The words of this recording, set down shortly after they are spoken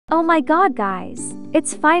Oh my god, guys.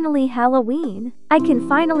 It's finally Halloween. I can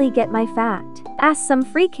finally get my fat ass some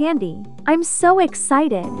free candy. I'm so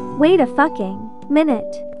excited. Wait a fucking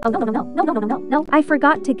minute. Oh no. I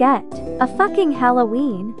forgot to get a fucking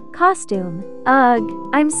Halloween costume. Ugh,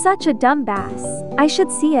 I'm such a dumbass. I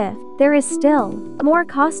should see if there is still more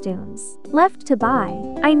costumes left to buy.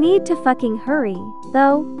 I need to fucking hurry,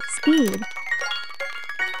 though. Speed.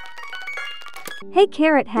 Hey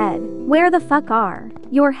Carrot Head, where the fuck are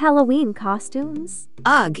your Halloween costumes?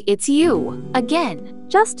 Ugh, it's you. Again.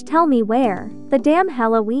 Just tell me where the damn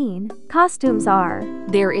Halloween costumes are.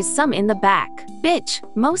 There is some in the back. Bitch,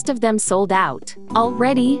 most of them sold out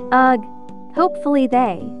already. Ugh. Hopefully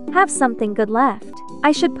they have something good left.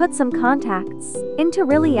 I should put some contacts in to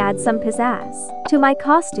really add some pizzazz to my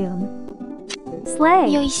costume.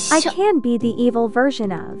 Slay. I can be the evil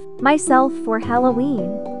version of myself for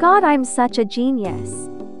Halloween. God, I'm such a genius.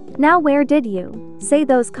 Now where did you say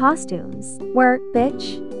those costumes were,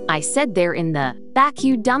 bitch? I said they're in the back,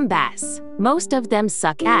 you dumbass. Most of them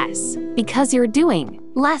suck ass because you're doing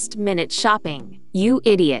last-minute shopping, you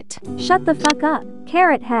idiot. Shut the fuck up,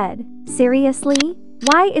 Carrot Head. Seriously?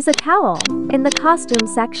 Why is a towel in the costume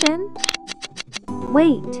section?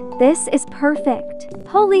 Wait, this is perfect.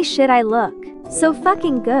 Holy shit, I look so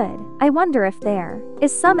fucking good. I wonder if there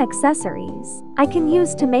is some accessories I can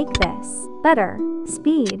use to make this better.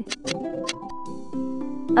 Speed.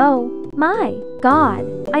 Oh my god,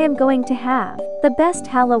 I am going to have the best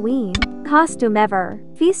Halloween costume ever.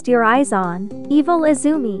 Feast your eyes on evil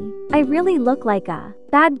Izumi. I really look like a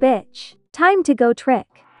bad bitch. Time to go trick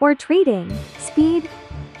or treating. Speed.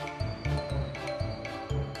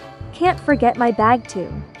 Can't forget my bag to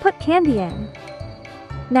put candy in.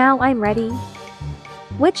 Now I'm ready.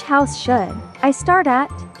 Which house should I start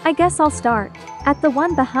at? I guess I'll start at the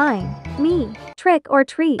one behind me. Trick or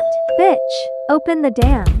treat. Bitch, open the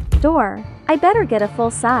damn door. I better get a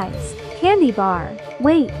full-size candy bar.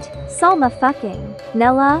 Wait, Salma fucking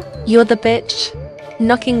Nella? You're the bitch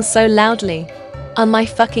knocking so loudly on my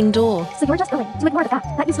fucking door. So you're just going to ignore the fact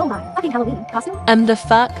that you stole my fucking Halloween costume? The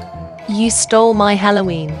fuck? You stole my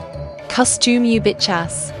Halloween costume, you bitch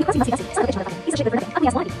ass.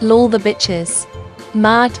 Lol, the bitches.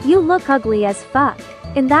 Mad. You look ugly as fuck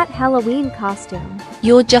in that Halloween costume.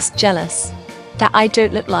 You're just jealous that I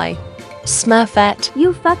don't look like Smurfette.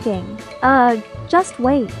 You fucking ugh. Just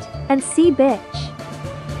wait and see,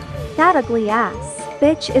 bitch. That ugly ass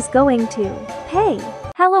bitch is going to pay.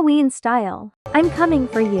 Halloween style. I'm coming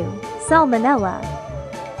for you, Salmonella.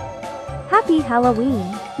 Happy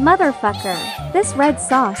Halloween, motherfucker. This red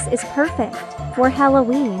sauce is perfect for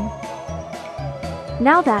Halloween.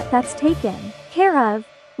 Now that that's taken care of,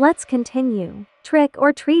 let's continue trick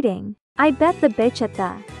or treating. I bet the bitch at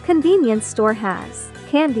the convenience store has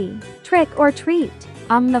candy. Trick or treat.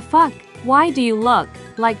 The fuck? Why do you look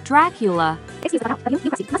like Dracula?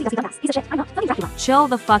 Chill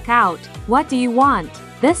the fuck out. What do you want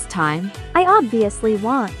this time? I obviously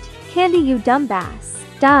want candy, you dumbass.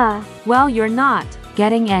 Duh. Well, you're not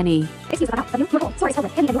getting any.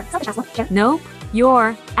 Nope,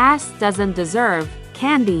 your ass doesn't deserve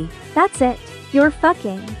candy. That's it. Your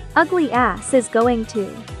fucking ugly ass is going to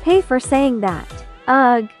pay for saying that.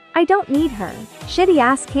 Ugh, I don't need her shitty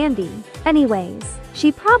ass candy. Anyways,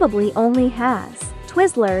 she probably only has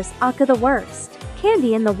Twizzlers, aka the worst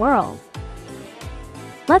candy in the world.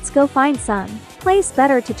 Let's go find some place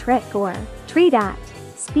better to trick or treat at.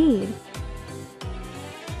 Speed.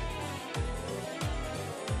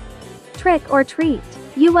 Trick or treat,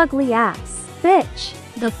 you ugly ass bitch.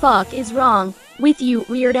 The fuck is wrong with you,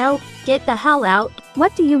 weirdo? Get the hell out.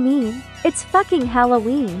 What do you mean? It's fucking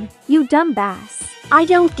Halloween, you dumbass. I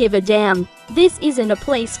don't give a damn. This isn't a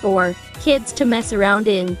place for kids to mess around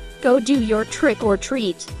in. Go do your trick or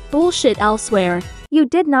treat bullshit elsewhere. You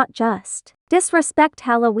did not just disrespect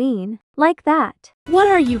Halloween like that. What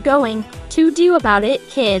are you going to do about it,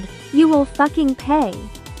 kid? You will fucking pay.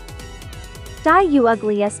 Die, you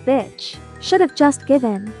ugliest bitch. Should have just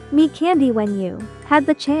given me candy when you had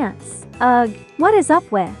the chance. Ugh, what is up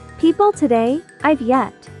with people today? I've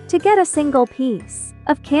yet to get a single piece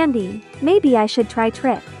of candy. Maybe I should try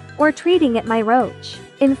trick or treating at my roach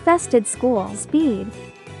infested school. Speed.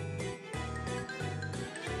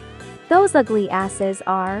 Those ugly asses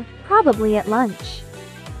are probably at lunch.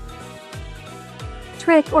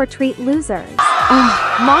 Trick or treat, losers.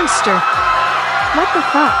 Monster. What the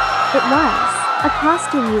fuck? It was a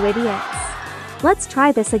costume, you idiots. Let's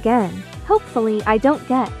try this again. Hopefully I don't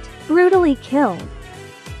get brutally killed.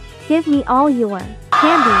 Give me all your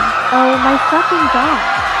candy. Oh my fucking god.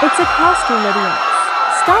 It's a costume, idiots.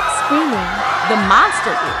 Stop screaming. The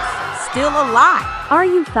monster is still alive. Are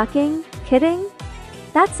you fucking kidding?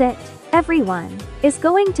 That's it. Everyone is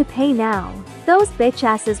going to pay now. Those bitch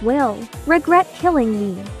asses will regret killing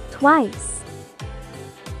me twice.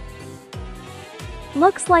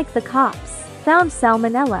 Looks like the cops found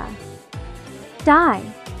salmonella. Die.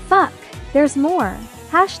 Fuck. There's more.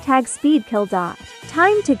 Hashtag speedkill.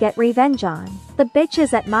 Time to get revenge on the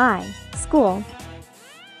bitches at my school.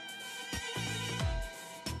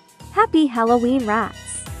 Happy Halloween,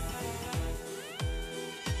 rats.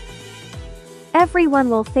 Everyone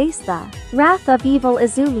will face the wrath of evil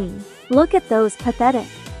Izumi. Look at those pathetic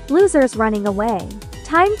losers running away.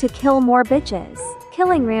 Time to kill more bitches.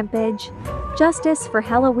 Killing rampage. Justice for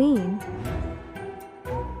Halloween.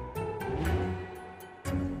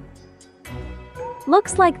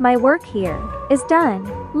 Looks like my work here is done.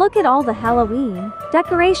 Look at all the Halloween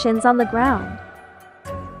decorations on the ground.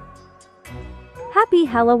 Happy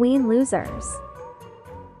Halloween, losers.